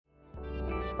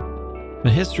The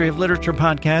History of Literature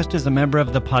podcast is a member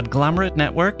of the Podglomerate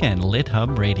Network and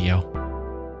LitHub Radio.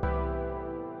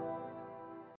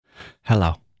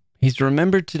 Hello. He's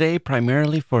remembered today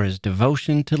primarily for his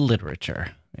devotion to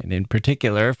literature, and in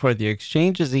particular for the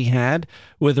exchanges he had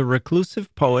with a reclusive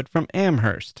poet from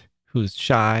Amherst, whose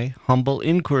shy, humble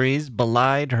inquiries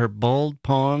belied her bold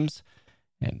poems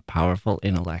and powerful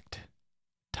intellect.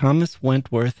 Thomas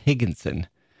Wentworth Higginson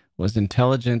was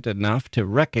intelligent enough to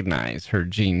recognize her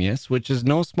genius, which is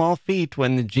no small feat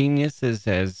when the genius is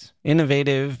as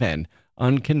innovative and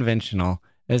unconventional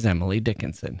as Emily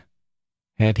Dickinson.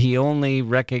 Had he only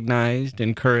recognized,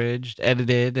 encouraged,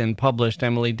 edited, and published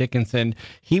Emily Dickinson,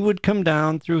 he would come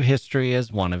down through history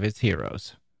as one of its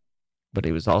heroes. But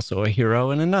he was also a hero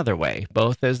in another way,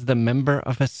 both as the member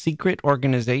of a secret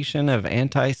organization of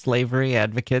anti-slavery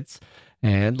advocates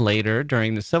and later,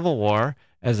 during the Civil War,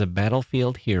 as a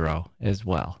battlefield hero as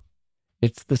well.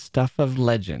 It's the stuff of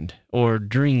legend, or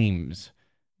dreams,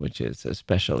 which is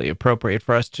especially appropriate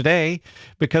for us today,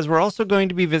 because we're also going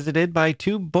to be visited by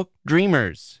two book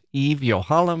dreamers, Eve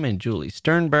Yohalem and Julie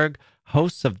Sternberg,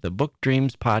 hosts of the Book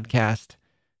Dreams podcast,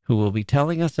 who will be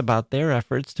telling us about their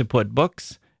efforts to put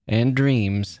books and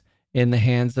dreams in the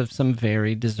hands of some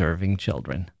very deserving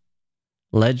children.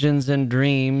 Legends and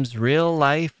dreams, real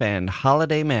life and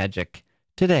holiday magic,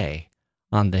 today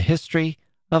on the History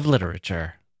of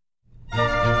Literature.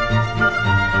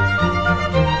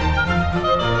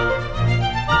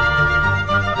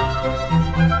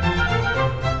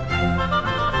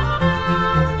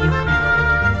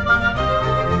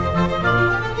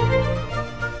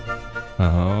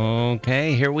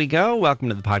 Okay, here we go. Welcome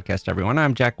to the podcast, everyone.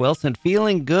 I'm Jack Wilson,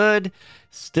 feeling good,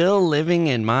 still living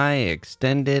in my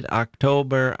extended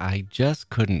October. I just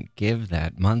couldn't give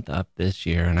that month up this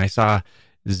year, and I saw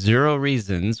zero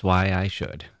reasons why I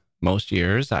should. Most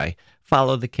years, I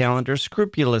follow the calendar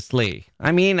scrupulously.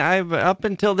 I mean, up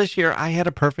until this year, I had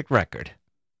a perfect record.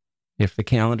 If the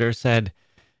calendar said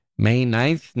May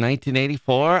 9th,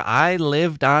 1984, I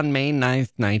lived on May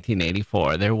 9th,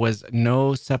 1984. There was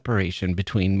no separation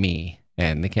between me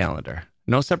and the calendar.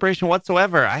 No separation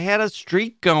whatsoever. I had a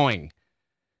streak going.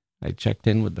 I checked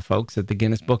in with the folks at the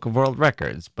Guinness Book of World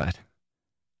Records, but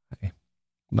I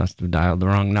must have dialed the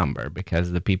wrong number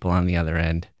because the people on the other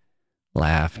end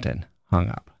laughed and hung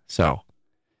up. So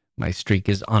my streak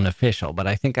is unofficial, but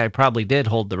I think I probably did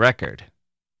hold the record.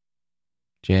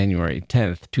 January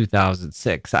 10th,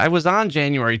 2006. I was on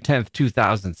January 10th,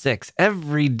 2006.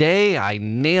 Every day I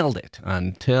nailed it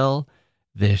until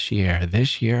this year.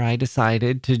 This year I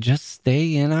decided to just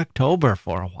stay in October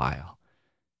for a while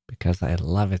because I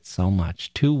love it so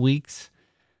much. 2 weeks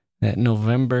that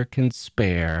November can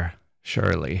spare.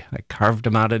 Surely. I carved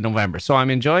them out in November. So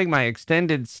I'm enjoying my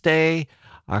extended stay.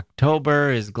 October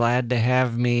is glad to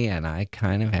have me, and I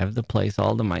kind of have the place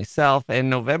all to myself. And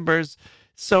November's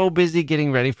so busy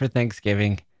getting ready for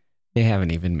Thanksgiving, they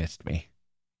haven't even missed me.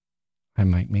 I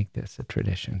might make this a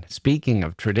tradition. Speaking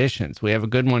of traditions, we have a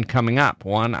good one coming up.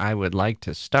 One I would like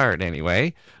to start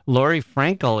anyway. Lori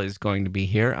Frankel is going to be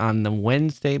here on the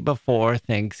Wednesday before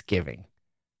Thanksgiving.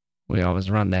 We always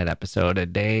run that episode a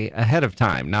day ahead of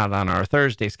time, not on our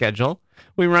Thursday schedule.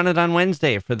 We run it on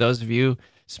Wednesday for those of you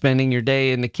spending your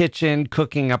day in the kitchen,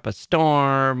 cooking up a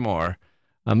storm or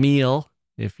a meal,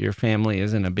 if your family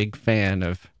isn't a big fan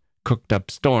of cooked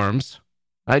up storms.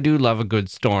 I do love a good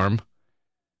storm,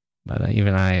 but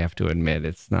even I have to admit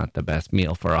it's not the best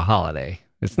meal for a holiday.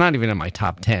 It's not even in my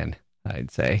top 10, I'd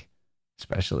say,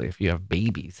 especially if you have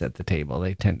babies at the table.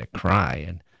 They tend to cry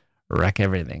and wreck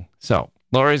everything. So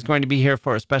Lori's going to be here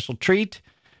for a special treat,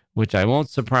 which I won't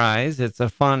surprise. It's a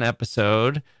fun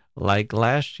episode like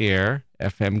last year,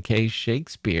 FMK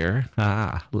Shakespeare.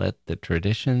 Let the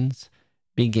traditions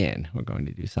begin. We're going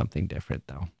to do something different,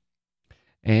 though.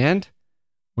 And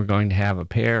we're going to have a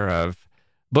pair of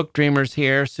book dreamers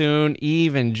here soon.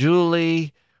 Eve and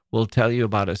Julie will tell you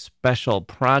about a special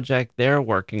project they're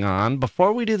working on.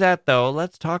 Before we do that, though,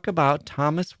 let's talk about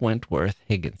Thomas Wentworth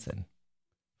Higginson.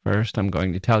 First, I'm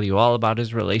going to tell you all about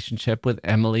his relationship with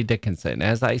Emily Dickinson.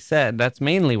 As I said, that's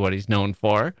mainly what he's known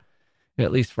for,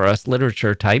 at least for us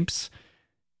literature types.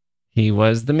 He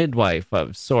was the midwife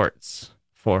of sorts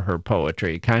for her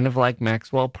poetry, kind of like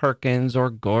Maxwell Perkins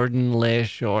or Gordon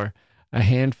Lish or a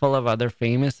handful of other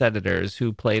famous editors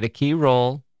who played a key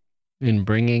role in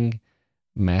bringing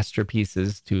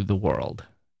masterpieces to the world.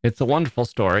 It's a wonderful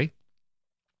story.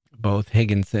 Both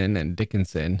Higginson and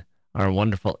Dickinson are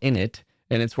wonderful in it,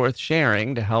 and it's worth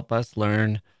sharing to help us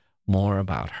learn more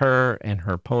about her and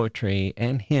her poetry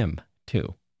and him,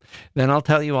 too. Then I'll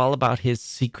tell you all about his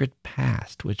secret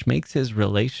past, which makes his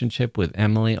relationship with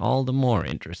Emily all the more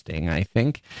interesting, I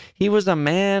think. He was a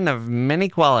man of many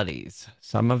qualities,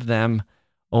 some of them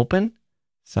open,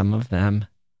 some of them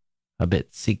a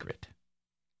bit secret.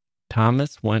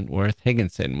 Thomas Wentworth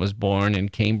Higginson was born in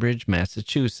Cambridge,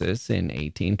 Massachusetts in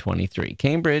 1823.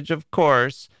 Cambridge, of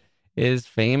course, is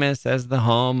famous as the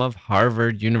home of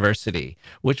Harvard University,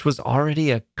 which was already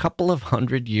a couple of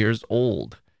hundred years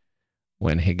old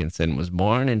when Higginson was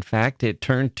born. In fact, it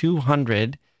turned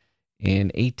 200 in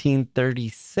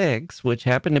 1836, which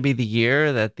happened to be the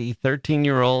year that the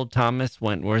 13-year-old Thomas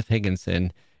Wentworth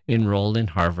Higginson enrolled in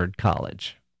Harvard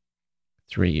College.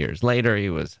 3 years later, he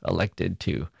was elected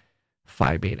to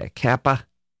Phi Beta Kappa.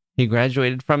 He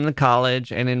graduated from the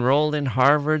college and enrolled in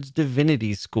Harvard's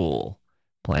Divinity School,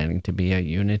 planning to be a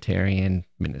Unitarian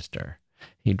minister.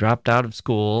 He dropped out of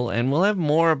school, and we'll have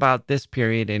more about this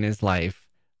period in his life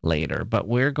later, but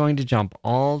we're going to jump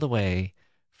all the way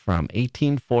from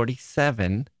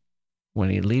 1847, when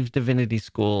he leaves Divinity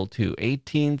School, to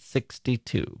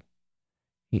 1862.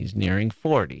 He's nearing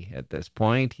 40 at this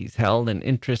point. He's held an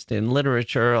interest in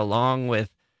literature along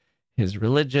with his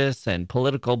religious and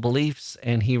political beliefs,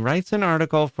 and he writes an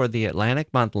article for the Atlantic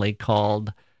Monthly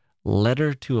called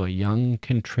Letter to a Young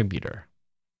Contributor.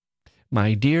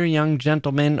 My dear young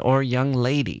gentleman or young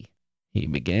lady, he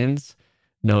begins,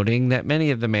 noting that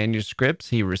many of the manuscripts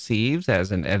he receives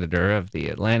as an editor of the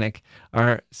Atlantic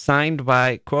are signed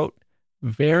by, quote,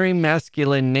 very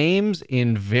masculine names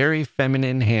in very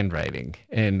feminine handwriting,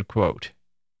 end quote.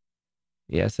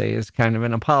 The essay is kind of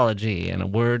an apology and a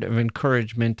word of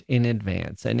encouragement in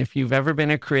advance. And if you've ever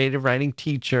been a creative writing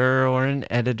teacher or an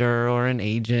editor or an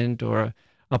agent or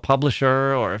a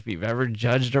publisher, or if you've ever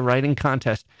judged a writing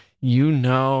contest, you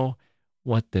know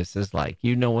what this is like.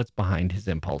 You know what's behind his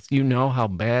impulse. You know how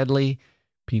badly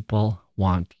people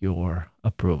want your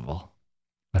approval.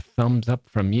 A thumbs up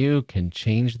from you can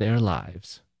change their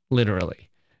lives, literally.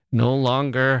 No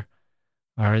longer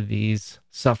are these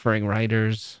suffering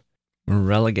writers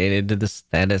relegated to the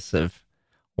status of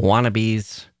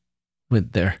wannabes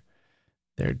with their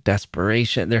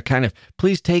desperation. They're kind of,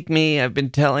 please take me. I've been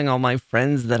telling all my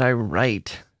friends that I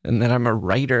write and that I'm a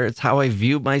writer. It's how I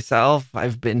view myself.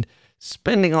 I've been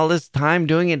spending all this time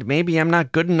doing it. Maybe I'm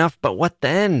not good enough, but what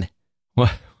then?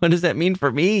 What does that mean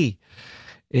for me?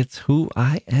 It's who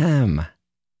I am.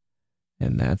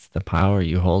 And that's the power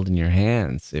you hold in your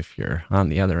hands. If you're on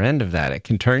the other end of that, it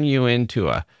can turn you into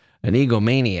an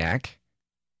egomaniac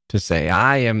to say,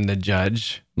 I am the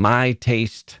judge. My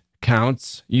taste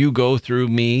counts. You go through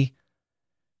me.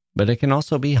 But it can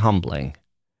also be humbling.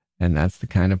 And that's the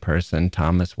kind of person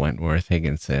Thomas Wentworth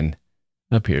Higginson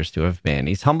appears to have been.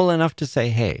 He's humble enough to say,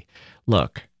 hey,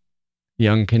 look,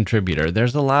 young contributor,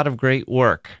 there's a lot of great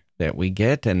work that we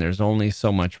get, and there's only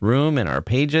so much room in our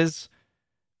pages.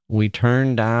 We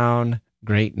turn down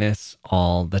greatness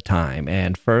all the time.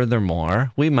 And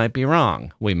furthermore, we might be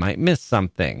wrong. We might miss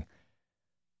something.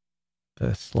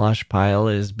 The slush pile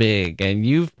is big, and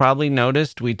you've probably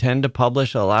noticed we tend to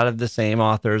publish a lot of the same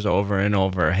authors over and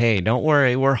over. Hey, don't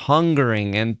worry, we're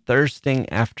hungering and thirsting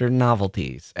after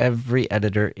novelties. Every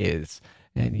editor is.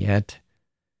 And yet,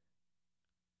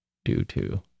 due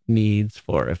to needs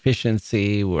for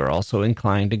efficiency, we're also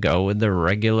inclined to go with the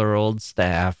regular old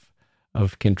staff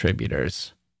of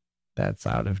contributors. That's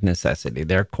out of necessity.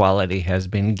 Their quality has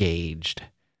been gauged,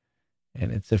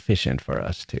 and it's efficient for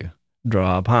us to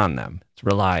draw upon them. It's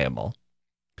reliable.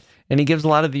 And he gives a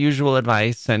lot of the usual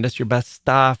advice. Send us your best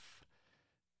stuff.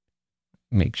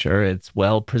 Make sure it's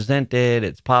well presented,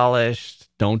 it's polished.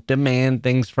 Don't demand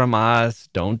things from us.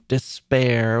 Don't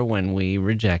despair when we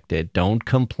reject it. Don't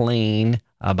complain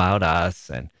about us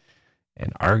and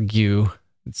argue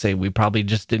and say we probably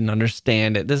just didn't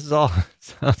understand it. This is all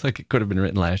sounds like it could have been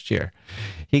written last year.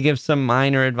 He gives some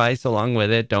minor advice along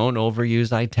with it. Don't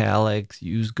overuse italics,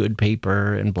 use good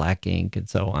paper and black ink and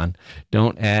so on.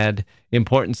 Don't add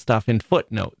important stuff in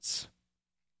footnotes.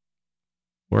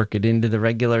 Work it into the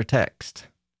regular text.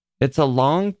 It's a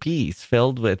long piece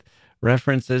filled with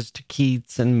references to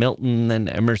Keats and Milton and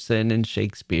Emerson and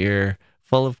Shakespeare,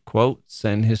 full of quotes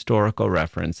and historical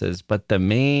references, but the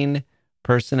main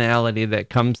personality that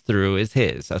comes through is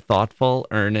his, a thoughtful,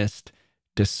 earnest,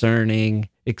 discerning,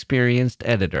 experienced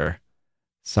editor,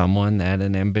 someone that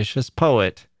an ambitious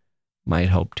poet might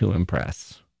hope to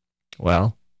impress.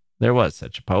 Well, there was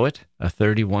such a poet, a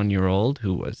 31-year-old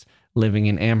who was living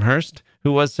in Amherst,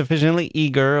 who was sufficiently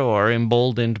eager or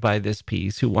emboldened by this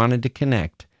piece, who wanted to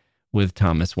connect with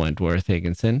Thomas Wentworth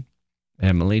Higginson,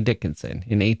 Emily Dickinson.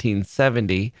 In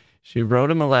 1870, she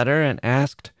wrote him a letter and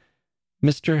asked,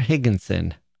 Mr.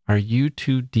 Higginson, Are you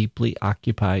too deeply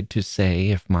occupied to say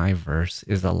if my verse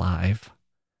is alive?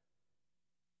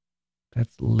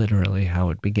 That's literally how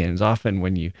it begins. Often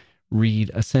when you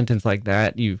read a sentence like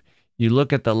that, you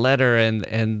look at the letter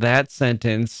and that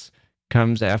sentence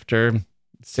comes after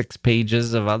 6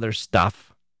 pages of other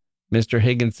stuff. Mr.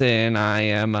 Higginson, I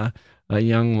am a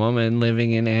young woman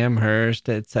living in Amherst,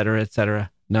 etc.,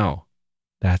 etc. No,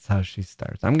 that's how she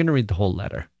starts. I'm going to read the whole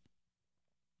letter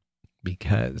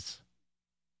because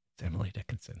it's Emily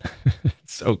Dickinson.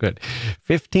 It's so good.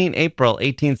 15 April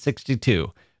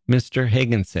 1862. Mr.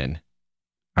 Higginson,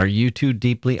 are you too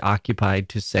deeply occupied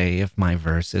to say if my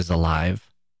verse is alive?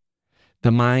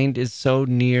 The mind is so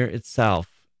near itself,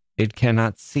 it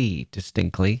cannot see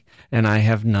distinctly, and I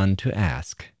have none to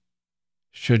ask.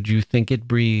 Should you think it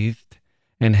breathed,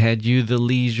 and had you the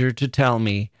leisure to tell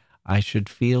me, I should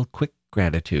feel quick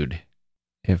gratitude.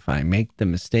 If I make the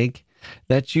mistake,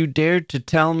 that you dared to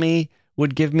tell me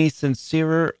would give me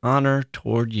sincerer honor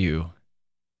toward you.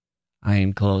 I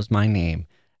enclose my name,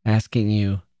 asking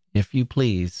you, if you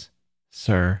please,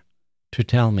 sir, to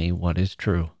tell me what is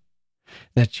true.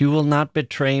 That you will not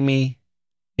betray me,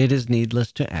 it is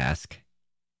needless to ask,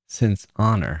 since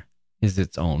honor is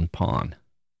its own pawn.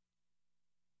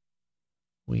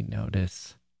 We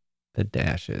notice the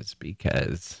dashes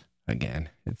because, again,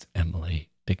 it's Emily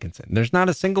Dickinson. There's not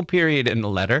a single period in the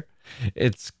letter.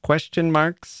 It's question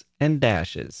marks and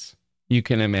dashes. You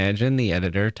can imagine the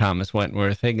editor, Thomas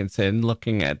Wentworth Higginson,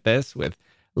 looking at this with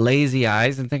lazy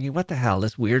eyes and thinking, what the hell?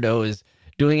 This weirdo is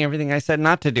doing everything I said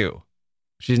not to do.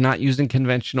 She's not using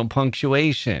conventional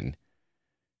punctuation.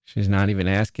 She's not even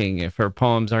asking if her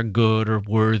poems are good or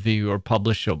worthy or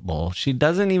publishable. She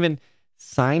doesn't even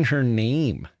sign her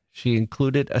name. She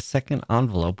included a second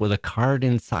envelope with a card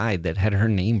inside that had her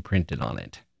name printed on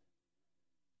it.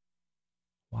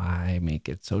 Why make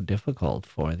it so difficult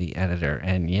for the editor?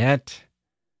 And yet,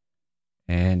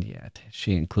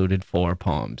 she included 4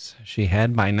 poems. She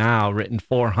had by now written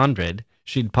 400.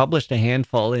 She'd published a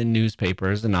handful in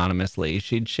newspapers anonymously.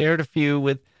 She'd shared a few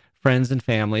with friends and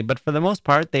family, but for the most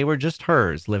part, they were just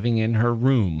hers, living in her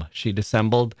room. She'd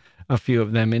assembled a few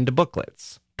of them into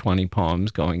booklets, 20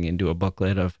 poems going into a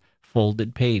booklet of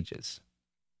folded pages.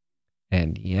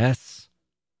 And yes,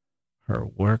 her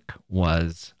work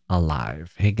was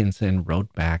alive. Higginson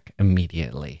wrote back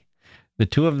immediately. The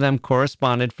two of them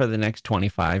corresponded for the next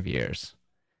 25 years,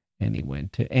 and he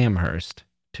went to Amherst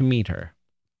to meet her.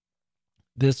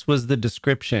 This was the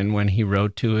description when he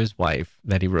wrote to his wife,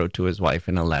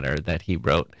 in a letter that he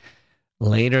wrote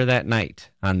later that night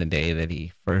on the day that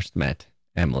he first met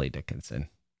Emily Dickinson.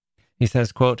 He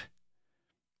says, quote,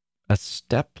 a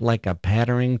step like a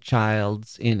pattering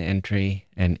child's in entry,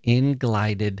 and in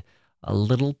glided a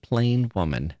little plain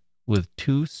woman with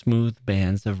 2 smooth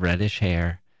bands of reddish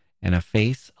hair and a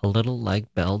face a little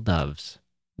like Belle Dove's,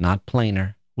 not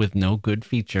plainer, with no good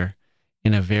feature,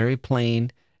 in a very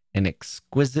plain and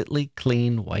exquisitely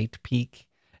clean white peak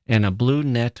and a blue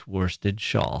net worsted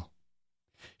shawl.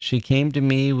 She came to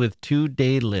me with 2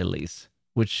 daylilies,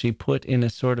 which she put in a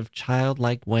sort of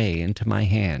childlike way into my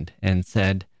hand, and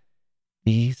said,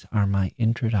 these are my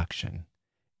introduction,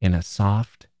 in a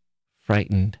soft,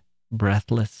 frightened,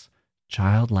 breathless,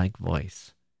 childlike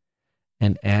voice,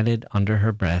 and added under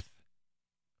her breath,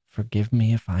 forgive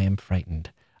me if I am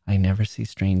frightened. I never see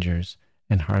strangers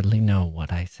and hardly know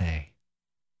what I say.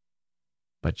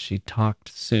 But she talked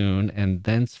soon and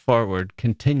thenceforward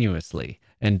continuously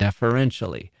and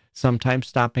deferentially, sometimes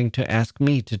stopping to ask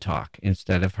me to talk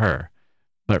instead of her,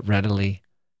 but readily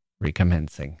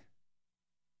recommencing.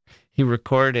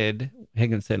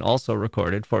 Higginson also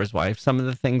recorded for his wife some of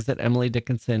the things that Emily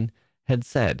Dickinson had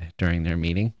said during their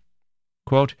meeting.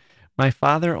 Quote, my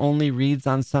father only reads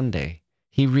on Sunday.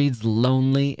 He reads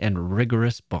lonely and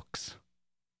rigorous books.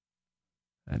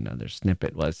 Another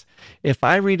snippet was, if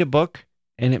I read a book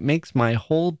and it makes my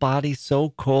whole body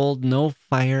so cold no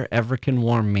fire ever can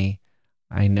warm me,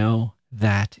 I know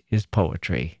that is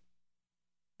poetry.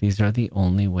 These are the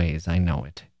only ways I know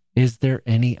it. Is there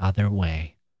any other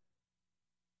way?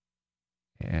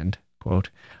 And, quote,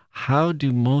 how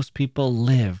do most people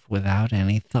live without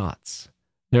any thoughts?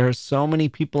 There are so many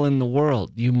people in the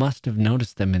world. You must have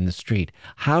noticed them in the street.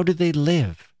 How do they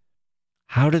live?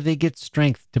 How do they get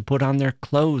strength to put on their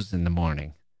clothes in the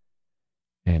morning?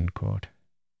 End quote.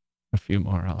 A few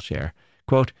more I'll share.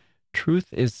 Quote, truth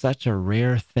is such a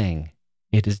rare thing.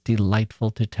 It is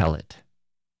delightful to tell it.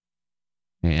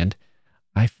 And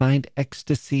I find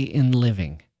ecstasy in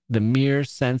living. The mere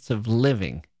sense of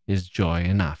living is joy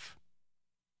enough.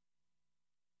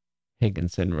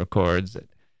 Higginson records that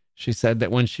she said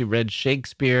that when she read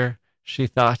Shakespeare, she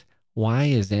thought, Why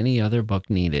is any other book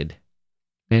needed?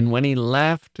 And when he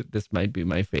left, this might be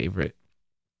my favorite.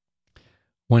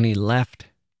 When he left,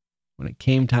 when it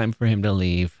came time for him to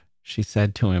leave, she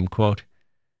said to him, quote,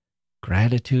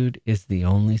 "Gratitude is the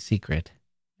only secret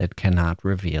that cannot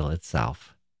reveal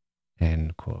itself."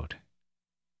 End quote.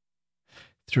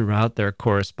 Throughout their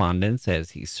correspondence,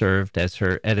 as he served as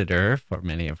her editor for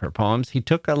many of her poems, he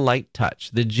took a light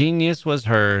touch. The genius was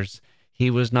hers. He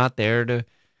was not there to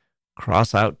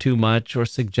cross out too much or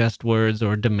suggest words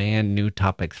or demand new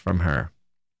topics from her.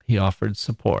 He offered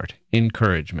support,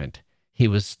 encouragement. He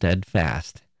was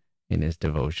steadfast in his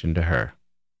devotion to her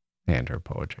and her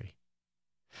poetry.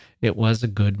 It was a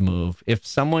good move. If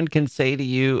someone can say to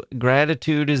you,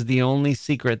 gratitude is the only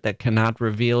secret that cannot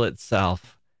reveal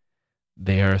itself,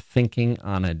 they are thinking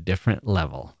on a different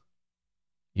level.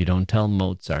 You don't tell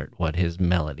Mozart what his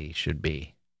melody should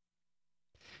be.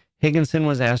 Higginson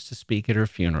was asked to speak at her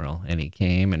funeral, and he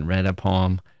came and read a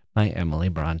poem by Emily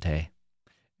Bronte.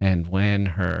 And when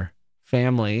her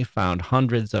family found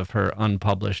hundreds of her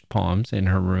unpublished poems in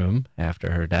her room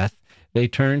after her death, they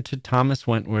turned to Thomas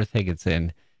Wentworth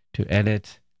Higginson to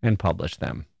edit and publish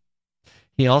them.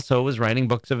 He also was writing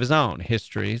books of his own,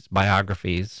 histories,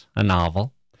 biographies, a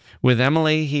novel. With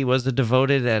Emily, he was a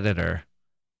devoted editor,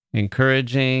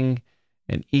 encouraging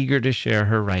and eager to share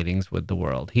her writings with the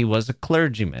world. He was a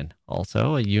clergyman,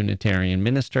 also a Unitarian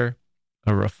minister,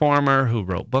 a reformer who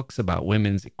wrote books about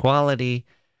women's equality,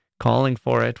 calling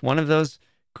for it. One of those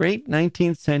great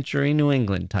 19th century New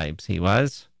England types he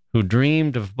was, who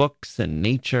dreamed of books and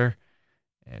nature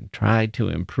and tried to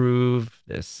improve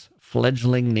this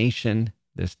fledgling nation,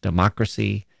 this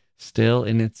democracy, still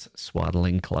in its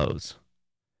swaddling clothes.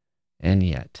 And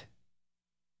yet,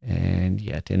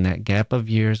 in that gap of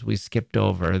years we skipped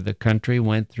over, the country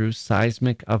went through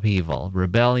seismic upheaval,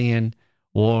 rebellion,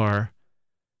 war,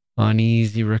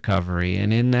 uneasy recovery.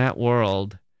 And in that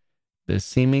world, the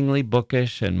seemingly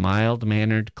bookish and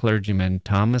mild-mannered clergyman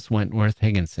Thomas Wentworth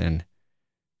Higginson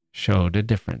showed a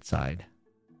different side.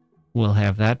 We'll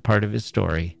have that part of his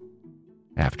story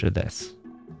after this.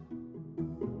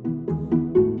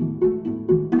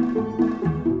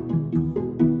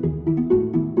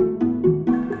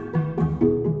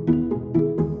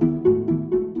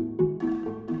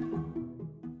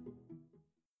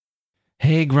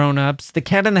 Hey grown-ups, the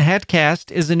Cat in the Hat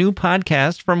Cast is a new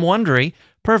podcast from Wondery,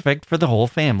 perfect for the whole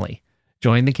family.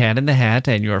 Join the Cat in the Hat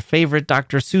and your favorite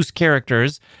Dr. Seuss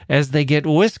characters as they get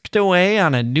whisked away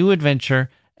on a new adventure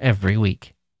every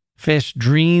week. Fish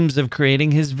dreams of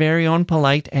creating his very own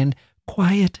polite and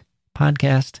quiet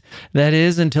podcast. That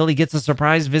is, until he gets a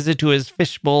surprise visit to his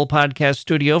Fishbowl podcast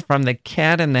studio from the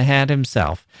Cat in the Hat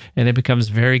himself, and it becomes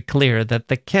very clear that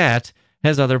the cat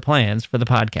has other plans for the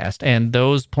podcast, and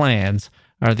those plans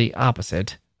are the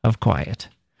opposite of quiet.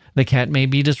 The cat may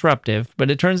be disruptive,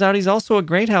 but it turns out he's also a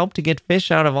great help to get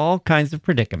fish out of all kinds of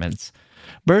predicaments.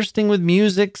 Bursting with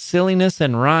music, silliness,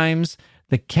 and rhymes,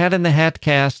 the Cat in the Hat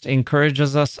Cast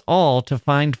encourages us all to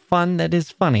find fun that is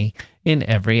funny in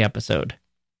every episode.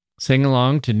 Sing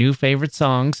along to new favorite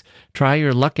songs, try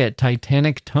your luck at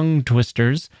Titanic tongue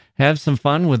twisters, have some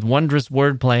fun with wondrous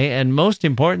wordplay, and most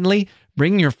importantly,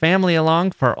 bring your family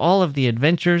along for all of the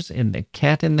adventures in the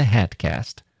Cat in the Hat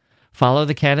Cast. Follow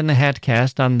the Cat in the Hat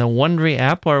Cast on the Wondery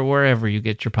app or wherever you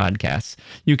get your podcasts.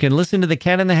 You can listen to the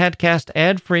Cat in the Hat Cast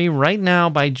ad-free right now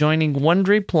by joining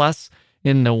Wondery Plus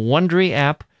in the Wondery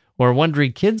app or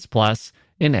Wondery Kids Plus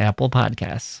in Apple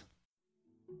Podcasts.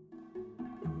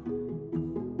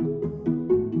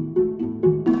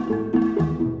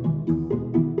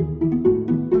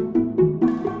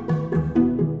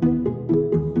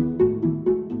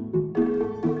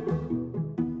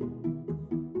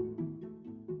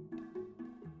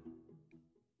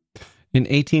 In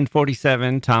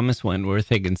 1847, Thomas Wentworth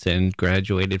Higginson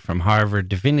graduated from Harvard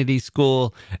Divinity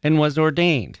School and was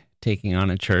ordained, taking on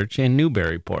a church in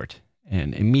Newburyport,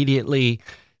 and immediately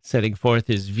setting forth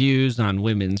his views on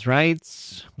women's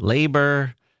rights,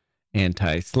 labor,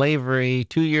 anti-slavery.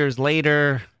 2 years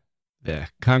later, the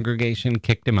congregation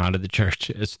kicked him out of the church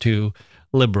as too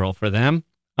liberal for them.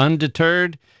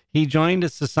 Undeterred, he joined a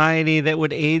society that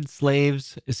would aid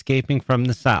slaves escaping from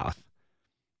the South,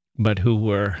 but who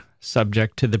were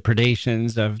subject to the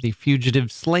predations of the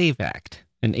Fugitive Slave Act,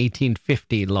 an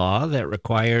 1850 law that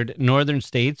required northern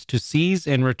states to seize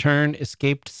and return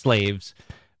escaped slaves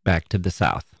back to the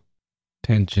South.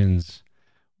 Tensions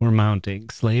were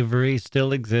mounting. Slavery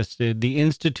still existed. The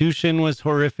institution was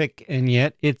horrific, and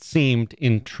yet it seemed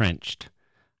entrenched.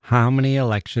 How many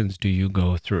elections do you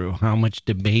go through? How much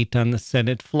debate on the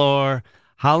Senate floor?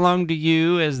 How long do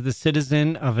you, as the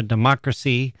citizen of a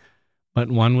democracy, but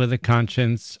one with a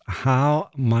conscience. How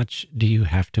much do you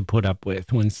have to put up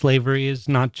with when slavery is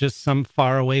not just some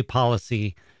faraway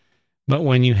policy, but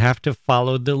when you have to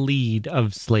follow the lead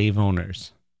of slave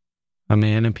owners? A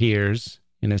man appears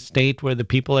in a state where the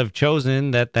people have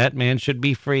chosen that that man should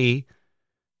be free,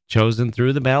 chosen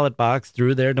through the ballot box,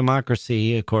 through their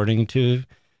democracy, according to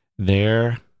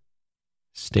their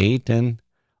state and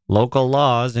local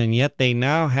laws, and yet they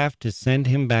now have to send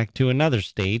him back to another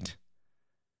state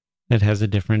that has a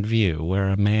different view, where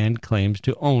a man claims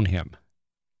to own him,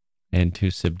 and to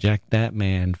subject that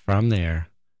man from there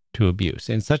to abuse.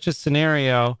 In such a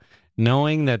scenario,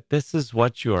 knowing that this is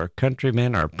what your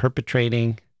countrymen are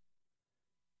perpetrating,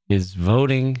 is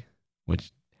voting,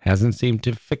 which hasn't seemed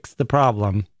to fix the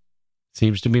problem,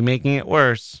 seems to be making it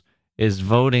worse, is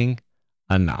voting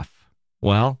enough?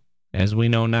 Well, as we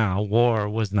know now, war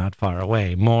was not far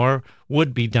away. More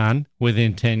would be done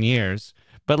within 10 years.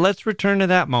 But let's return to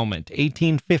that moment,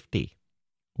 1850,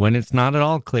 when it's not at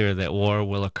all clear that war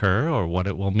will occur or what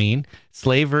it will mean.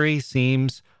 Slavery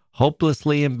seems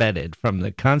hopelessly embedded from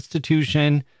the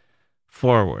Constitution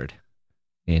forward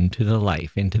into the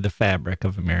life, into the fabric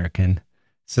of American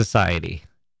society.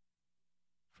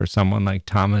 For someone like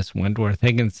Thomas Wentworth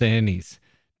Higginson, he's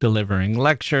delivering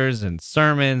lectures and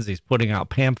sermons, he's putting out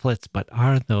pamphlets, but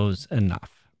are those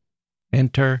enough?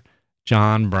 Enter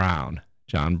John Brown.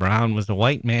 John Brown was a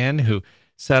white man who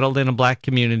settled in a black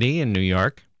community in New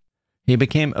York. He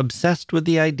became obsessed with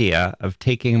the idea of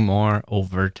taking more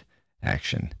overt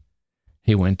action.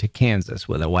 He went to Kansas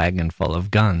with a wagon full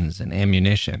of guns and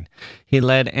ammunition. He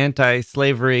led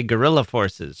anti-slavery guerrilla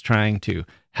forces trying to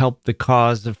help the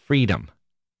cause of freedom.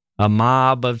 A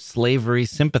mob of slavery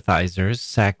sympathizers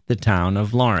sacked the town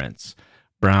of Lawrence.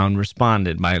 Brown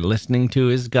responded by listening to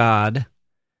his God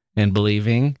and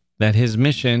believing that his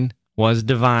mission was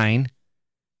divine,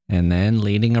 and then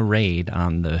leading a raid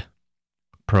on the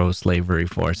pro-slavery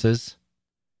forces.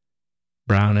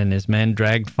 Brown and his men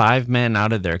dragged 5 men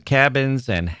out of their cabins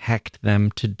and hacked them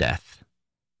to death.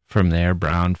 From there,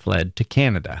 Brown fled to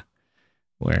Canada,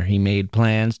 where he made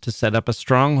plans to set up a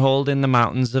stronghold in the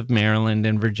mountains of Maryland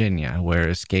and Virginia, where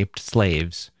escaped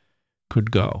slaves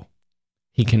could go.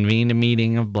 He convened a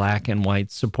meeting of black and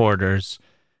white supporters.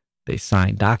 They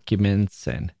signed documents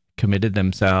and committed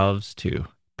themselves to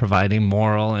providing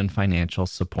moral and financial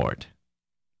support.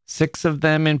 6 of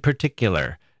them in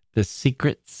particular, the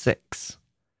Secret Six,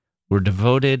 were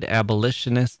devoted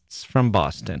abolitionists from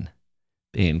Boston.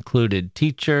 They included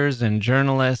teachers and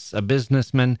journalists, a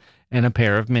businessman, and a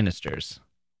pair of ministers.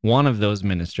 One of those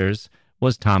ministers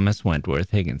was Thomas Wentworth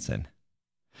Higginson.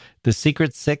 The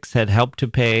Secret Six had helped to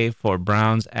pay for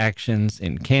Brown's actions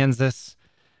in Kansas.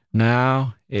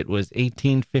 Now it was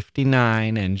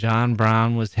 1859, and John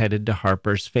Brown was headed to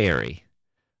Harper's Ferry,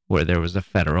 where there was a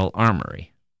federal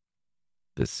armory.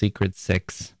 The Secret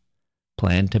Six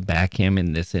planned to back him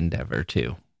in this endeavor,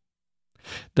 too.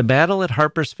 The battle at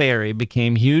Harper's Ferry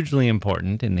became hugely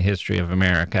important in the history of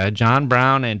America. John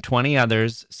Brown and 20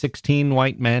 others, 16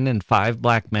 white men and 5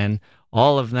 black men,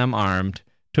 all of them armed,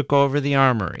 took over the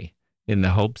armory in the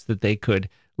hopes that they could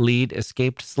lead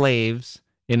escaped slaves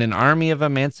in an army of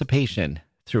emancipation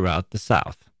throughout the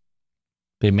South.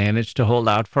 They managed to hold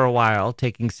out for a while,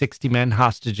 taking 60 men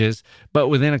hostages, but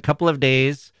within a couple of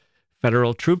days,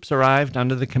 federal troops arrived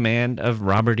under the command of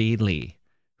Robert E. Lee,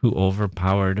 who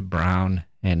overpowered Brown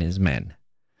and his men.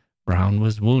 Brown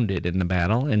was wounded in the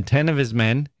battle, and 10 of his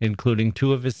men, including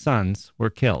 2 of his sons, were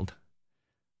killed.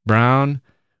 Brown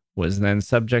was then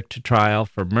subject to trial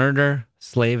for murder,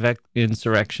 slave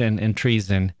insurrection, and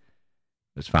treason,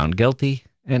 was found guilty,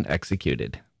 and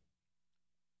executed.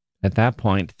 At that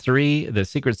point, the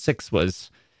Secret Six was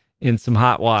in some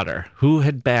hot water. Who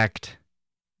had backed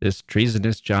this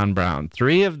treasonous John Brown?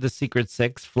 3 of the Secret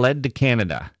Six fled to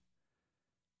Canada,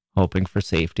 hoping for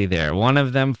safety there. One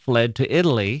of them fled to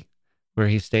Italy, where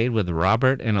he stayed with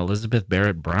Robert and Elizabeth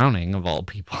Barrett Browning, of all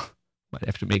people. Might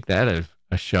have to make that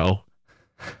a show.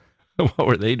 What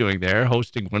were they doing there,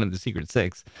 hosting one of the Secret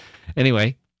Six?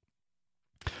 Anyway,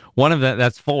 one of them,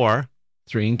 that's 4,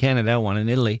 3 in Canada, 1 in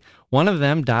Italy. One of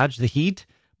them dodged the heat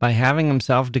by having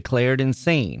himself declared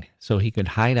insane so he could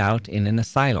hide out in an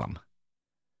asylum.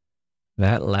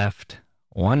 That left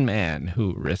one man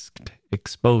who risked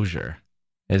exposure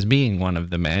as being one of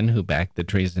the men who backed the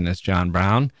treasonous John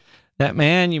Brown. That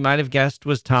man, you might have guessed,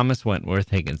 was Thomas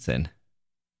Wentworth Higginson.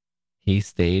 He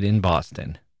stayed in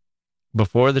Boston.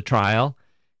 Before John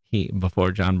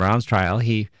Brown's trial,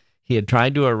 he had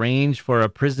tried to arrange for a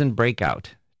prison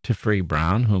breakout to free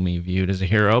Brown, whom he viewed as a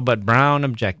hero, but Brown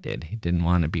objected. He didn't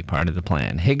want to be part of the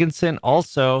plan. Higginson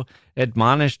also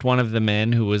admonished one of the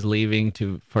men who was leaving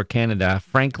for Canada,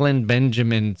 Franklin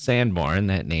Benjamin Sanborn.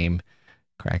 That name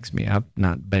cracks me up.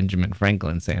 Not Benjamin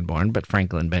Franklin Sanborn, but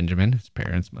Franklin Benjamin. His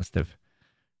parents must have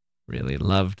really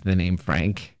loved the name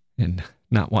Frank and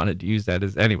not wanted to use that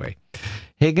as... Anyway,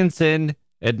 Higginson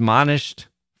admonished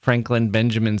Franklin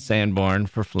Benjamin Sanborn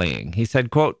for fleeing. He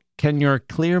said, quote, "Can your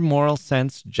clear moral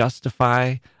sense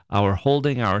justify our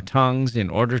holding our tongues in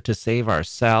order to save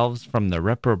ourselves from the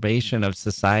reprobation of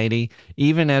society,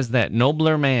 even as that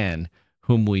nobler man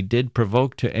whom we did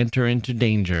provoke to enter into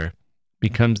danger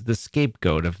becomes the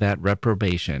scapegoat of that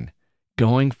reprobation,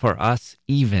 going for us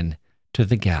even to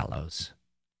the gallows?"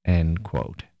 End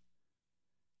quote.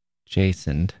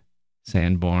 Chastened,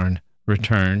 Sanborn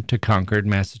returned to Concord,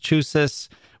 Massachusetts,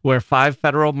 where 5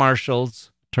 federal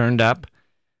marshals turned up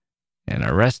and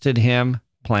arrested him,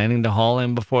 planning to haul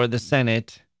him before the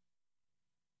Senate.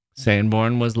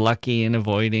 Sanborn was lucky in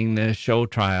avoiding the show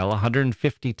trial.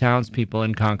 150 townspeople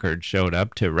in Concord showed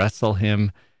up to wrestle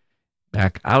him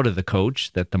back out of the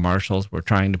coach that the marshals were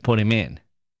trying to put him in.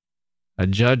 A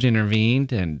judge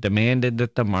intervened and demanded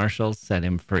that the marshals set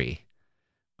him free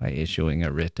by issuing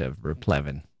a writ of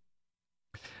replevin.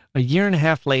 A year and a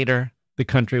half later, the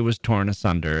country was torn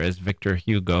asunder, as Victor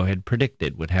Hugo had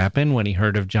predicted would happen when he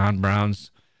heard of John Brown's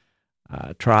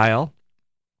trial.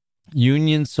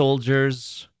 Union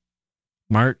soldiers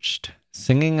marched,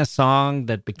 singing a song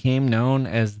that became known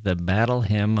as the Battle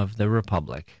Hymn of the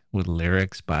Republic, with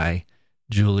lyrics by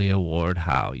Julia Ward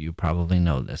Howe. You probably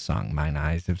know this song. "Mine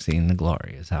eyes have seen the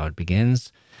glory" is how it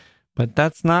begins. But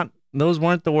those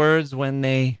weren't the words when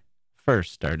they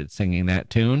first started singing that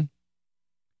tune.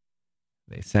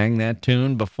 They sang that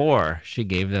tune before she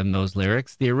gave them those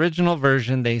lyrics. The original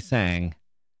version they sang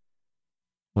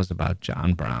was about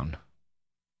John Brown.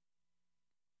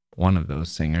 One of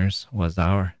those singers was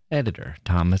our editor,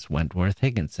 Thomas Wentworth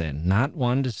Higginson, not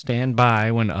one to stand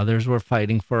by when others were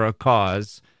fighting for a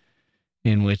cause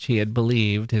in which he had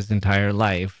believed his entire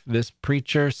life. This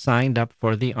preacher signed up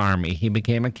for the army. He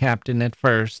became a captain at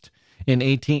first in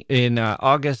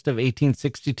August of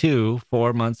 1862,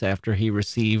 4 months after he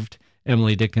received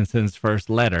Emily Dickinson's first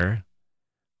letter.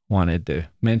 Wanted to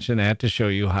mention that to show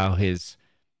you how his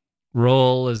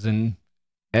role as an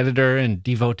editor and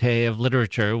devotee of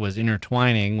literature was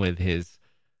intertwining with his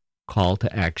call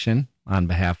to action on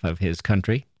behalf of his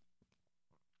country.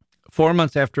 4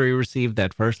 months after he received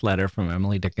that first letter from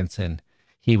Emily Dickinson,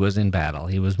 he was in battle.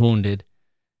 He was wounded,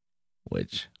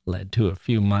 which led to a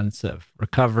few months of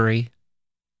recovery.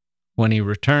 When he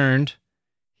returned,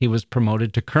 he was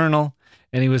promoted to colonel,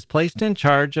 and he was placed in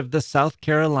charge of the South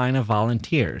Carolina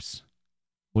Volunteers,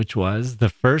 which was the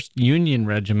first Union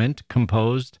regiment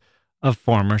composed of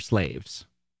former slaves.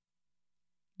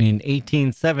 In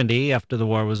 1870, after the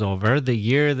war was over, the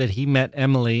year that he met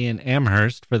Emily in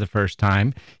Amherst for the first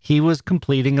time, he was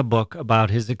completing a book about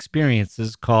his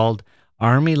experiences called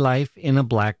Army Life in a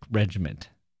Black Regiment.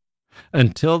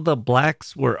 Until the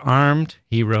blacks were armed,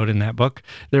 he wrote in that book,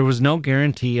 there was no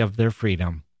guarantee of their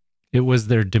freedom. It was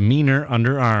their demeanor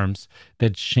under arms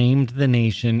that shamed the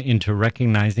nation into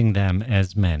recognizing them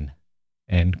as men.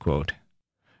 End quote.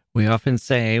 We often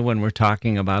say when we're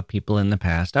talking about people in the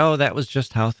past, oh, that was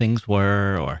just how things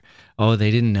were, or, oh,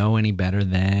 they didn't know any better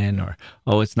then, or,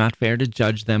 oh, it's not fair to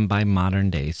judge them by modern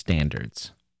day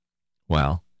standards.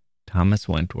 Well, Thomas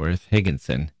Wentworth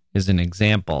Higginson is an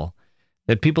example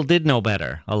that people did know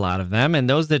better, a lot of them, and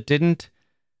those that didn't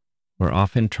were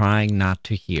often trying not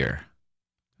to hear.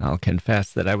 I'll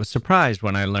confess that I was surprised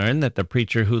when I learned that the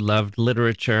preacher who loved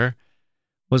literature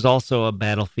was also a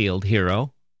battlefield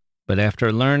hero. But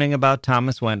after learning about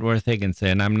Thomas Wentworth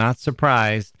Higginson, I'm not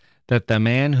surprised that the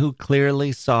man who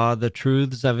clearly saw the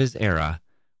truths of his era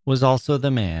was also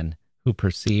the man who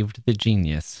perceived the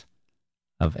genius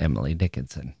of Emily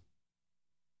Dickinson.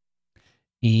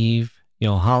 Eve,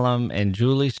 Yohalem, and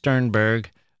Julie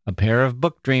Sternberg, a pair of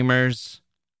book dreamers,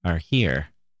 are here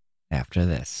after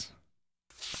this.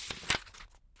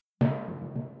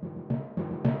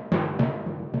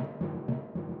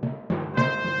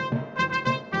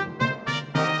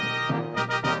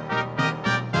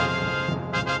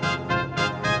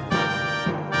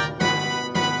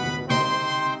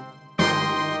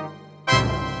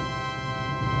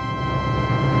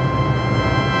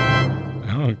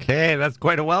 Okay, that's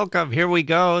quite a welcome. Here we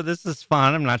go. This is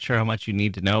fun. I'm not sure how much you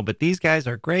need to know, but these guys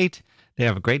are great. They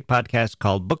have a great podcast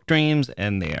called Book Dreams,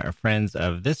 and they are friends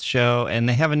of this show, and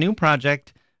they have a new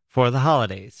project for the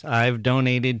holidays. I've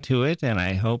donated to it, and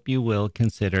I hope you will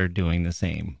consider doing the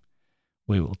same.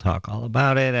 We will talk all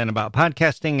about it and about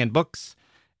podcasting and books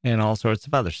and all sorts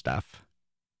of other stuff.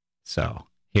 So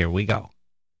here we go.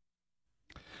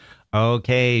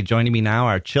 Okay, joining me now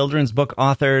are children's book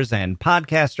authors and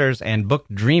podcasters and book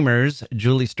dreamers,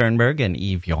 Julie Sternberg and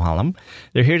Eve Yohalem.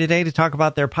 They're here today to talk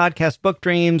about their podcast Book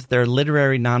Dreams, their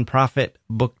literary nonprofit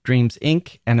Book Dreams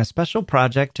Inc., and a special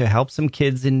project to help some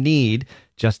kids in need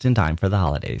just in time for the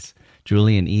holidays.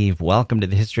 Julie and Eve, welcome to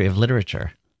the History of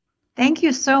Literature. Thank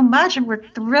you so much, and we're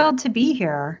thrilled to be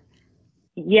here.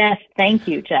 Yes, thank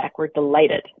you, Jack. We're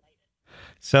delighted.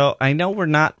 So I know we're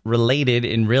not related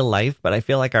in real life, but I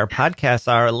feel like our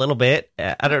podcasts are a little bit.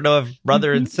 I don't know if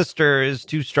brother and sister is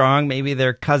too strong. Maybe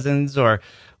they're cousins, or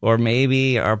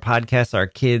maybe our podcasts are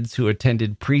kids who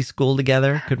attended preschool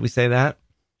together. Could we say that?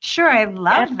 Sure, I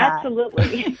love that.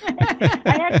 Absolutely. I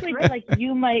actually feel like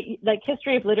you might, like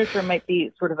History of Literature might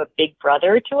be sort of a big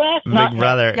brother to us. Big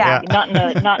brother, yeah. Not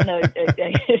that kind of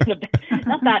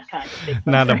big brother.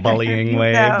 Not a bullying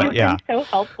way, but yeah. You've been so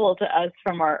helpful to us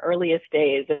from our earliest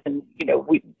days, and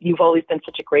you've always been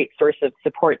such a great source of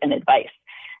support and advice.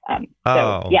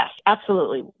 So yes,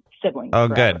 absolutely. Siblings. Oh,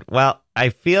 forever. good. Well, I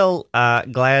feel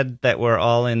glad that we're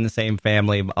all in the same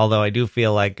family, although I do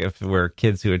feel like if we're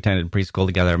kids who attended preschool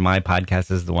together, my podcast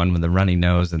is the one with the runny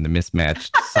nose and the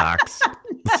mismatched socks,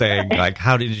 saying like,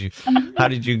 how did you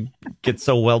get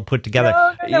so well put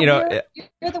together? No, you're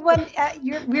the one,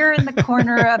 we're in the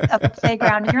corner of the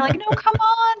playground, and you're like, no, come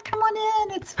on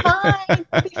in, it's fine,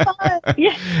 it'll be fun.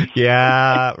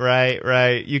 Yeah,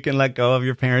 right. You can let go of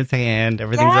your parents' hand.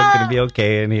 Everything's going to be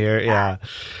okay in here. Yeah.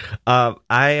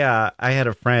 I had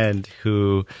a friend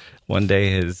who one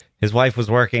day his wife was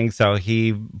working, so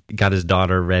he got his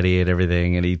daughter ready and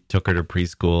everything, and he took her to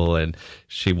preschool, and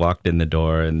she walked in the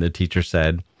door, and the teacher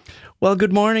said, "Well,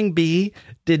 good morning, Bee.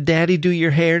 Did Daddy do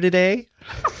your hair today?"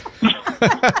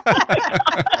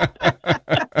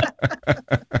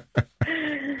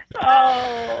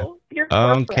 Oh, your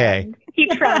poor friend. He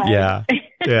tried. Yeah,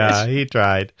 he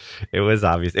tried. It was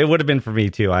obvious. It would have been for me,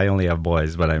 too. I only have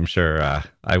boys, but I'm sure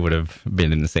I would have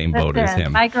been in the same boat as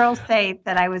him. My girls say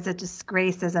that I was a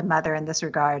disgrace as a mother in this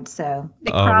regard, so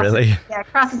it really? Yeah, it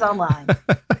crosses all lines.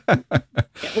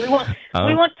 We won't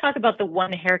talk about the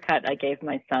one haircut I gave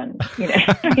my son.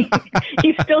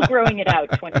 He's still growing it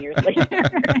out 20 years later.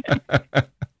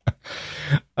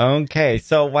 Okay,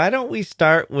 so why don't we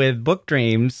start with Book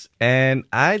Dreams? And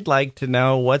I'd like to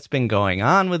know what's been going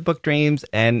on with Book Dreams.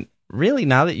 And really,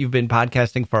 now that you've been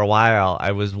podcasting for a while,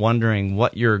 I was wondering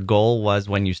what your goal was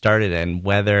when you started and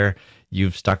whether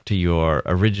you've stuck to your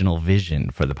original vision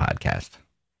for the podcast.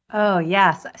 Oh,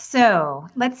 yes. So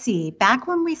let's see. Back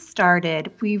when we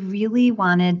started, we really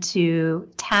wanted to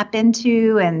tap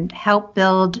into and help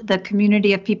build the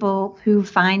community of people who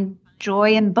find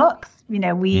joy in books.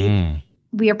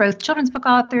 We are both children's book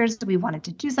authors. We wanted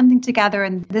to do something together,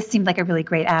 and this seemed like a really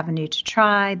great avenue to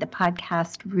try, the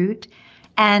podcast route.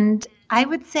 And I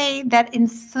would say that in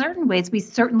certain ways, we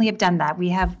certainly have done that. We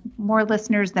have more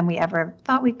listeners than we ever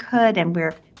thought we could, and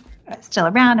we're still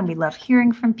around, and we love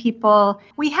hearing from people.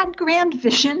 We had grand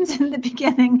visions in the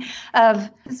beginning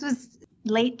this was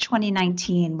late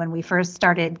 2019 when we first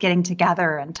started getting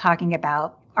together and talking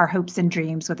about our hopes and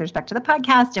dreams with respect to the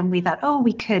podcast. And we thought,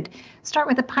 we could start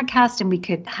with a podcast and we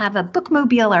could have a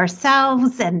bookmobile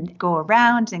ourselves and go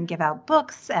around and give out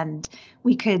books. And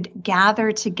we could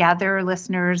gather together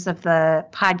listeners of the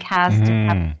podcast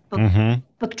and have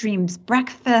book dreams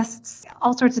breakfasts,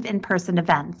 all sorts of in-person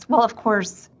events. Well, of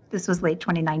course, this was late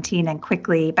 2019. And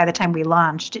quickly, by the time we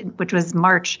launched, which was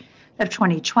March of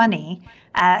 2020,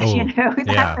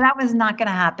 that was not going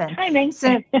to happen. Timing.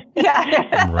 So,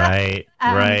 yeah. Right.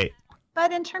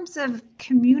 But in terms of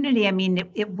community, I mean,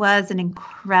 it was an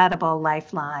incredible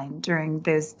lifeline during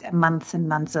those months and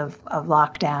months of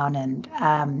lockdown. And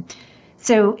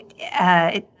so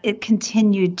it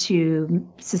continued to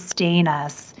sustain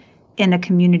us in a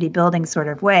community building sort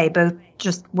of way, both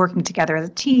just working together as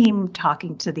a team,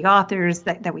 talking to the authors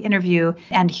that we interview,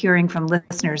 and hearing from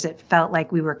listeners. It felt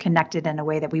like we were connected in a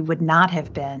way that we would not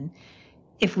have been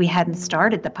if we hadn't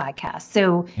started the podcast.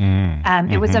 So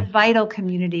it was a vital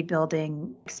community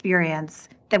building experience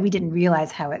that we didn't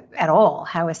realize how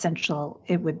essential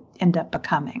it would end up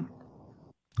becoming.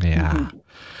 Yeah.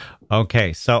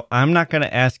 Okay, so I'm not going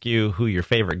to ask you who your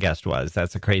favorite guest was.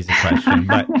 That's a crazy question.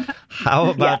 But how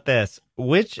about this?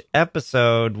 Which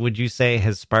episode would you say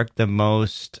has sparked the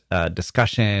most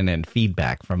discussion and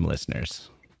feedback from listeners?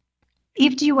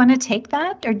 Eve, do you want to take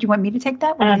that? Or do you want me to take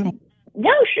that? What do you think?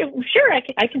 No, sure.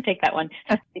 I can take that one.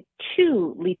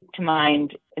 Two leap to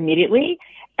mind immediately.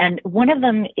 And one of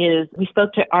them is we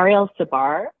spoke to Ariel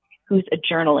Sabar, who's a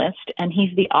journalist, and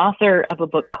he's the author of a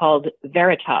book called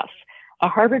Veritas, a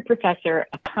Harvard professor,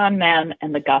 a con man,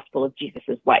 and the Gospel of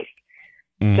Jesus' wife.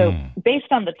 So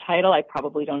based on the title, I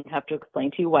probably don't have to explain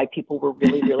to you why people were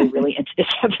really, really, really into this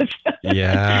episode.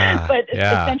 Yeah. But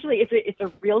essentially, it's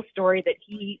a real story that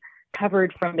he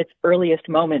covered from its earliest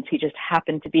moments. He just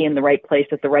happened to be in the right place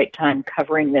at the right time,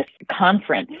 covering this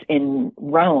conference in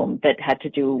Rome that had to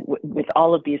do with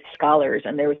all of these scholars.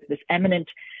 And there was this eminent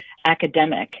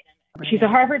academic. She's a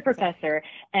Harvard professor,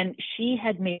 and she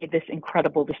had made this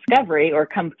incredible discovery, or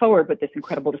come forward with this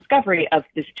incredible discovery of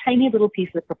this tiny little piece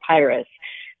of papyrus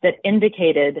that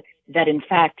indicated that, in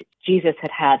fact, Jesus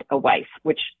had a wife,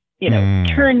 which,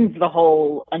 turns the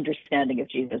whole understanding of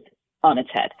Jesus on its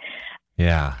head.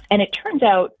 Yeah. And it turns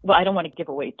out, well, I don't want to give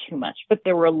away too much, but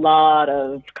there were a lot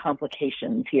of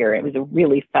complications here. It was a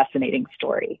really fascinating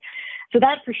story. So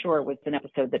that for sure was an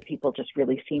episode that people just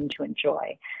really seemed to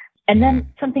enjoy. And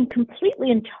then something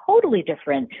completely and totally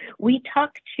different. We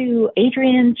talked to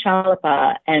Adrienne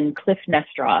Chalapa and Cliff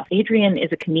Nestroff. Adrienne is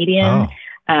a comedian,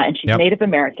 and she's Native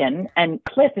American, and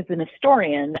Cliff is an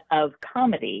historian of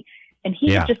comedy. And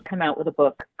he had just come out with a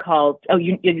book called,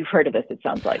 you've heard of this, it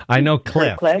sounds like. I know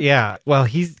Cliff. Yeah. Well,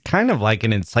 he's kind of like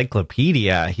an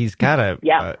encyclopedia. He's got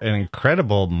an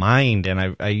incredible mind.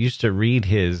 And I used to read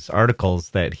his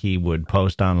articles that he would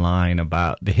post online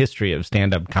about the history of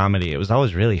stand-up comedy. It was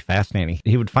always really fascinating.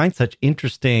 He would find such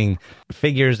interesting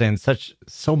figures and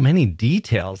so many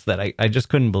details that I just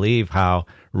couldn't believe how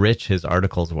rich his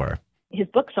articles were. His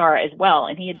books are as well.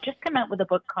 And he had just come out with a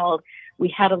book called We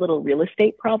Had a Little Real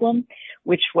Estate Problem,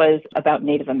 which was about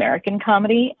Native American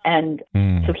comedy. And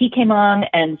so he came on,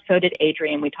 and so did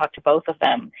Adrienne. We talked to both of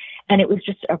them. And it was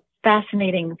just a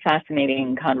fascinating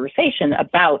conversation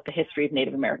about the history of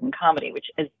Native American comedy, which,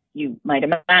 as you might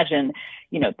imagine,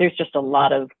 there's just a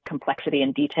lot of complexity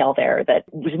and detail there that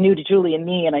was new to Julie and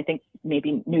me, and I think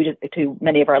maybe new to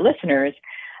many of our listeners.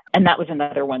 And that was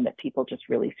another one that people just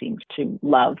really seemed to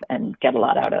love and get a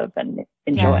lot out of and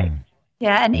enjoy.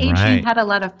 Yeah, and Adrienne had a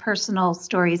lot of personal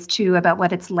stories, too, about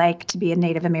what it's like to be a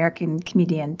Native American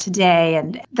comedian today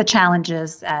and the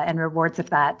challenges and rewards of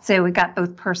that. So we got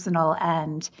both personal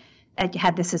and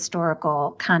had this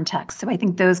historical context. So I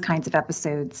think those kinds of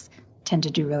episodes tend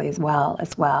to do really well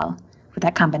with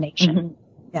that combination. Mm-hmm.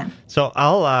 Yeah. So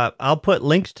I'll put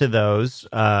links to those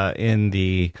in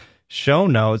the show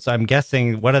notes. I'm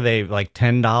guessing, what are they, like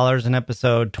 $10 an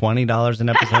episode, $20 an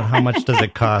episode? How much does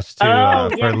it cost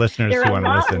for listeners who want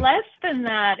to listen? They're a lot less than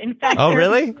that. In fact,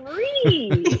 really?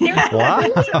 Free. Wow.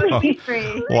 Completely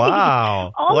free.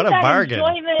 Wow. What a bargain.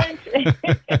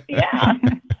 Enjoyment. Yeah.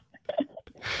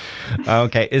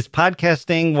 Okay. Is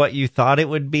podcasting what you thought it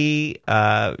would be?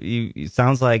 It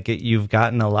sounds like you've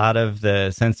gotten a lot of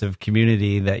the sense of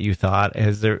community that you thought.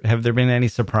 Have there been any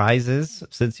surprises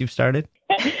since you've started?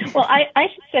 Well, I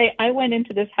should say I went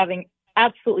into this having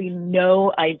absolutely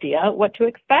no idea what to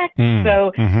expect.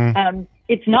 So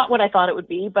it's not what I thought it would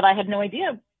be, but I had no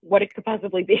idea what it could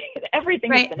possibly be.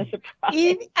 Everything has been a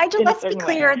surprise. Let's be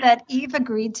clear that Eve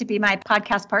agreed to be my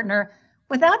podcast partner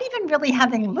without even really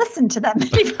having listened to that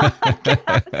many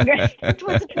podcasts. It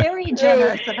was very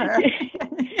generous of her.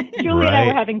 Julie and I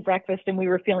were having breakfast, and we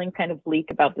were feeling kind of bleak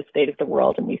about the state of the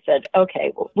world. And we said,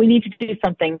 okay, well, we need to do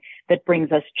something that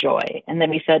brings us joy. And then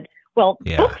we said, well,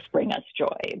 books bring us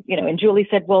joy. And Julie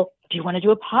said, well, do you want to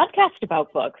do a podcast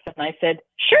about books? And I said,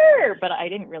 sure. But I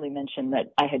didn't really mention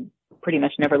that I had pretty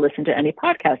much never listened to any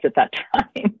podcast at that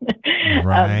time.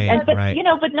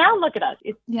 But now look at us.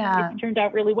 It's turned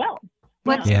out really well.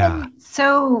 What's been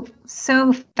so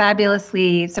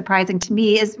fabulously surprising to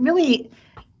me is really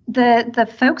the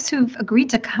folks who've agreed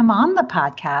to come on the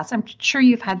podcast. I'm sure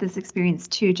you've had this experience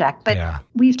too, Jack, but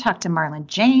we've talked to Marlon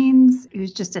James,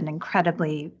 who's just an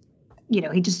incredibly,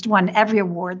 he just won every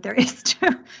award there is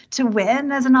to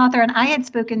win as an author. And I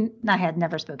had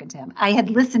never spoken to him. I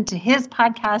had listened to his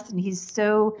podcast, and he's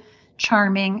so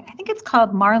charming. I think it's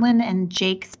called Marlon and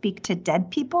Jake Speak to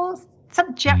Dead People.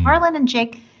 Marlon and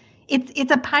Jake.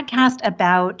 It's a podcast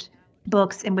about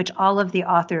books in which all of the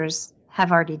authors have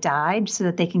already died, so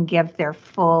that they can give their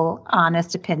full,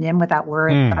 honest opinion without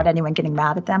worrying about anyone getting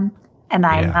mad at them. And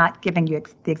I'm not giving you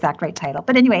the exact right title.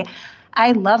 But anyway,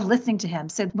 I love listening to him.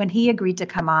 So when he agreed to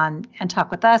come on and talk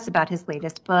with us about his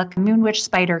latest book, Moon Witch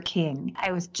Spider King,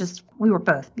 we were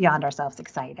both beyond ourselves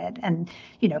excited. And,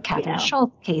 Catherine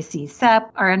Schultz, Casey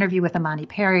Sepp, our interview with Amani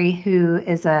Perry,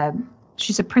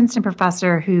 she's a Princeton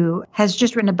professor who has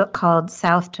just written a book called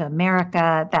South to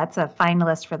America. That's a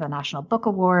finalist for the National Book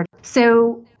Award.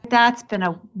 So that's been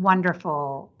a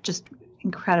wonderful, just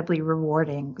incredibly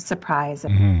rewarding surprise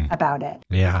about it.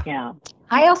 Yeah.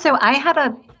 I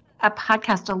had a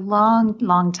podcast a long,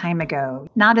 long time ago,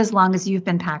 not as long as you've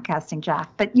been podcasting, Jack,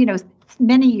 but,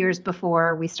 many years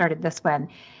before we started this one.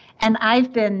 And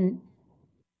I've been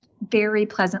very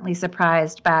pleasantly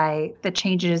surprised by the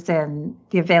changes in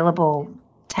the available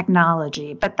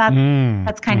technology, but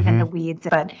that's kind of in the weeds.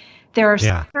 But there are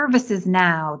services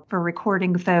now for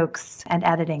recording folks and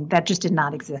editing that just did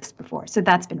not exist before. So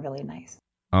that's been really nice.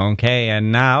 Okay,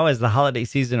 and now as the holiday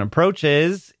season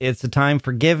approaches, it's a time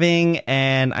for giving,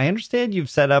 and I understand you've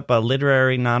set up a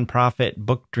literary nonprofit,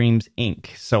 Book Dreams Inc.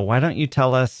 So why don't you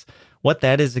tell us what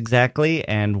that is exactly,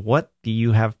 and what do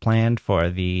you have planned for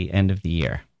the end of the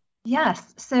year?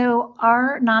 Yes, so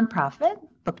our nonprofit,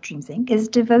 Book Dreams Inc., is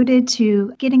devoted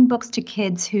to getting books to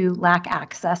kids who lack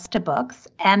access to books,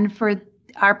 and for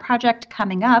our project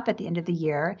coming up at the end of the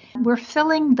year, we're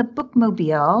filling the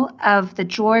bookmobile of the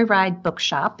Joyride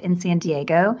Bookshop in San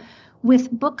Diego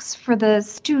with books for the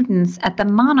students at the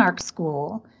Monarch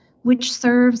School, which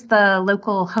serves the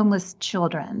local homeless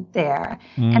children there.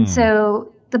 And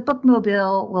so the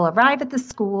bookmobile will arrive at the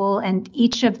school, and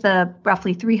each of the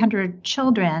roughly 300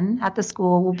 children at the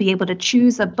school will be able to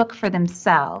choose a book for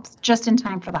themselves just in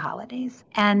time for the holidays.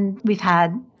 And we've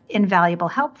had invaluable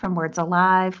help from Words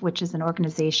Alive, which is an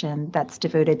organization that's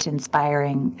devoted to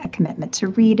inspiring a commitment to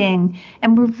reading.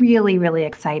 And we're really, really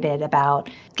excited about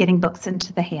getting books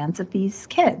into the hands of these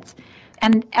kids.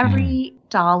 And every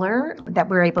dollar that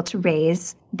we're able to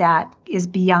raise that is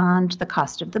beyond the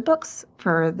cost of the books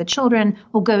for the children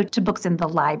will go to books in the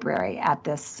library at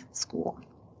this school.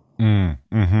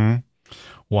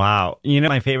 Wow.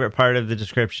 My favorite part of the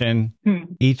description,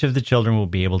 each of the children will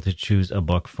be able to choose a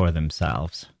book for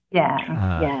themselves.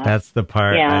 Yeah. That's the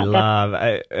part I love.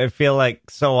 I feel like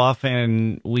so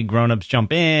often we grown-ups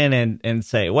jump in and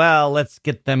say, well, let's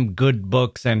get them good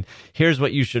books and here's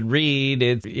what you should read.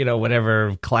 It's,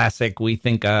 whatever classic we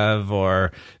think of,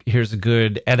 or here's a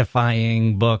good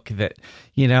edifying book that,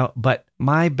 but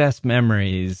my best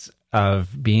memories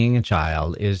of being a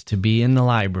child is to be in the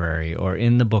library or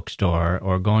in the bookstore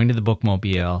or going to the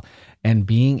bookmobile and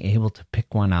being able to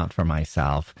pick one out for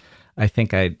myself. I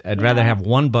think I'd rather have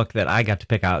one book that I got to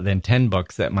pick out than 10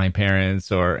 books that my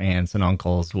parents or aunts and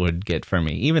uncles would get for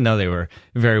me, even though they were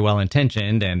very well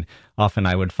intentioned, and often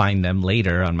I would find them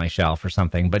later on my shelf or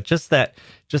something. But just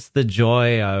the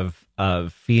joy of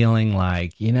feeling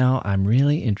like, I'm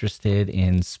really interested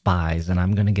in spies and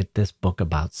I'm going to get this book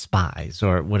about spies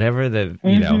or whatever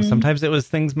sometimes it was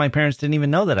things my parents didn't even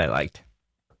know that I liked.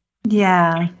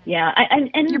 Yeah.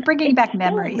 And you're bringing back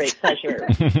memories. Great pleasure.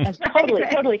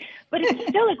 Totally. But it's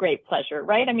still a great pleasure,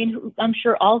 right? I mean, I'm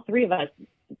sure all three of us,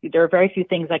 there are very few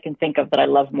things I can think of that I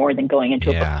love more than going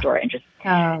into a bookstore and just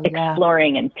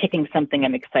exploring and picking something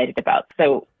I'm excited about.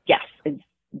 So yes,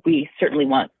 we certainly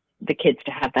want the kids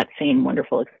to have that same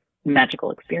wonderful, magical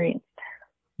experience.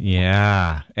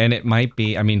 Yeah. And it might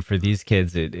be, for these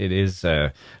kids, it is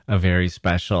a very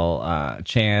special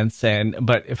chance.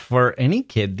 But for any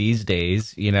kid these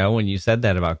days, when you said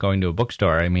that about going to a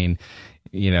bookstore,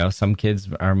 some kids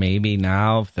are maybe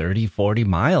now 30, 40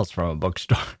 miles from a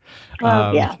bookstore.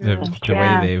 The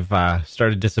way they've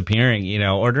started disappearing,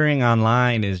 ordering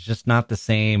online is just not the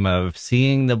same of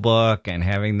seeing the book and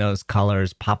having those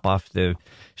colors pop off the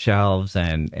shelves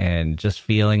and just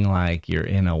feeling like you're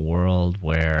in a world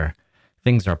where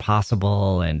things are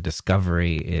possible and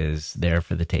discovery is there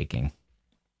for the taking.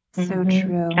 So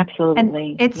true.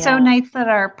 Absolutely. And it's so nice that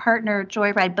our partner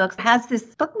Joyride Books has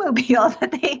this bookmobile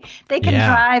that they can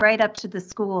drive right up to the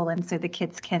school, and so the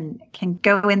kids can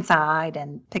go inside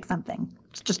and pick something.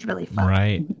 It's just really fun.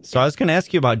 Right. So I was going to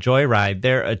ask you about Joyride.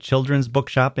 They're a children's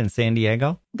bookshop in San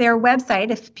Diego. Their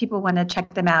website, if people want to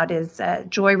check them out, is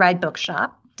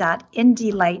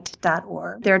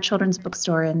joyridebookshop.indylight.org. They're a children's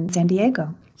bookstore in San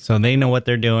Diego. So they know what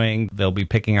they're doing. They'll be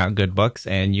picking out good books,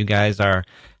 and you guys are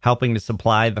helping to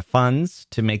supply the funds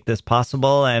to make this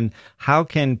possible. And how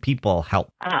can people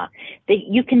help?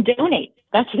 You can donate.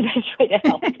 That's the best way to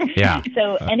help.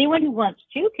 So anyone who wants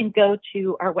to can go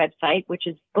to our website, which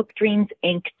is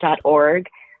bookdreamsinc.org.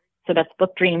 So that's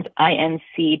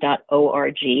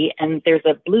bookdreamsinc.org. And there's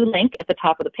a blue link at the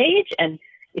top of the page. And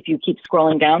if you keep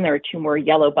scrolling down, there are two more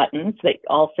yellow buttons that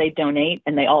all say donate,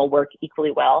 and they all work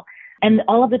equally well. And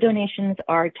all of the donations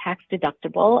are tax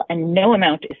deductible, and no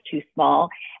amount is too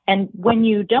small. And when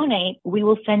you donate, we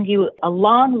will send you a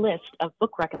long list of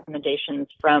book recommendations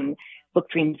from Book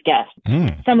Dreams guests,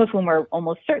 some of whom are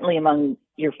almost certainly among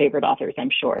your favorite authors,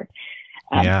 I'm sure.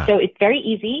 So it's very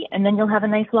easy, and then you'll have a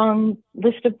nice long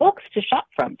list of books to shop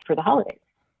from for the holidays.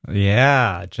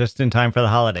 Yeah, just in time for the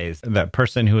holidays. That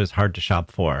person who is hard to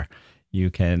shop for, you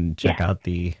can check out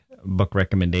the book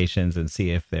recommendations and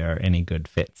see if there are any good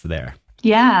fits there.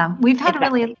 Yeah, we've had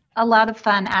really a lot of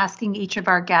fun asking each of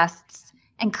our guests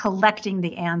and collecting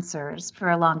the answers for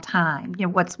a long time.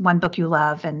 What's one book you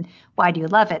love and why do you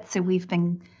love it? So we've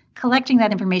been collecting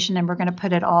that information, and we're going to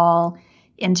put it all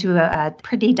into a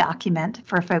pretty document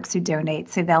for folks who donate.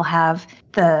 So they'll have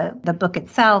the book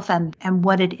itself and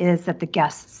what it is that the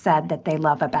guests said that they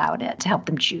love about it to help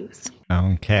them choose.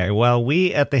 Okay. Well,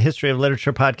 we at the History of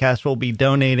Literature podcast will be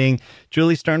donating.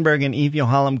 Julie Sternberg and Eve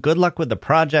Yohalem, good luck with the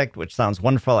project, which sounds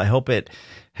wonderful. I hope it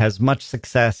has much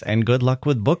success, and good luck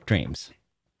with book dreams.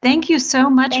 Thank you so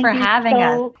much for having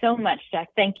us. So much, Jack.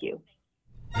 Thank you.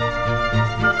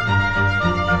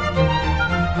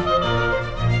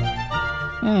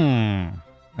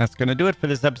 That's going to do it for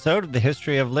this episode of the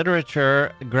History of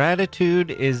Literature. Gratitude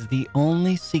is the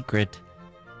only secret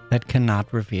that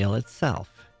cannot reveal itself,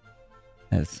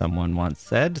 as someone once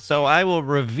said. So I will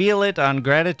reveal it on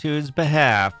gratitude's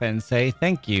behalf and say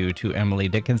thank you to Emily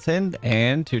Dickinson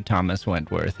and to Thomas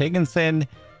Wentworth Higginson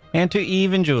and to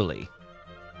Eve and Julie.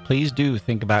 Please do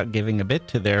think about giving a bit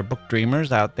to their book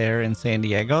dreamers out there in San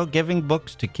Diego. Giving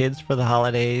books to kids for the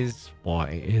holidays,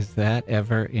 boy, is that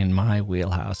ever in my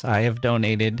wheelhouse. I have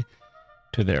donated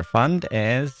to their fund,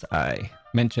 as I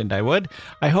mentioned I would.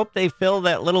 I hope they fill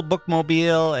that little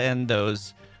bookmobile and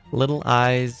those little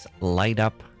eyes light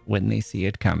up when they see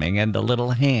it coming, and the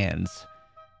little hands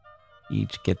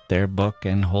each get their book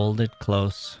and hold it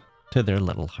close to their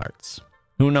little hearts.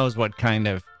 Who knows what kind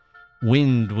of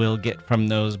wind we'll get from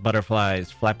those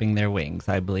butterflies flapping their wings.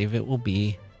 I believe it will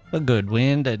be a good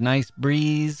wind, a nice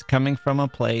breeze coming from a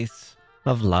place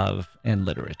of love and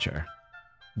literature.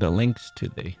 The links to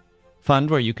the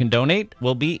fund where you can donate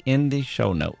will be in the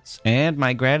show notes. And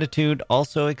my gratitude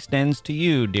also extends to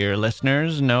you, dear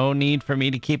listeners. No need for me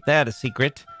to keep that a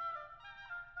secret.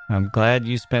 I'm glad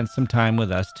you spent some time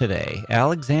with us today.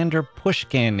 Alexander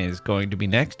Pushkin is going to be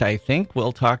next. I think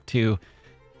we'll talk to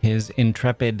his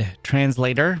intrepid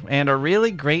translator, and a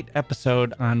really great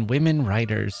episode on women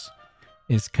writers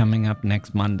is coming up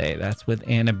next Monday. That's with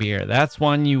Anna Beer. That's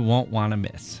one you won't want to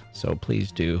miss. So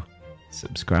please do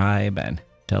subscribe and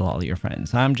tell all your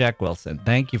friends. I'm Jack Wilson.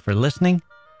 Thank you for listening,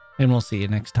 and we'll see you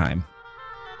next time.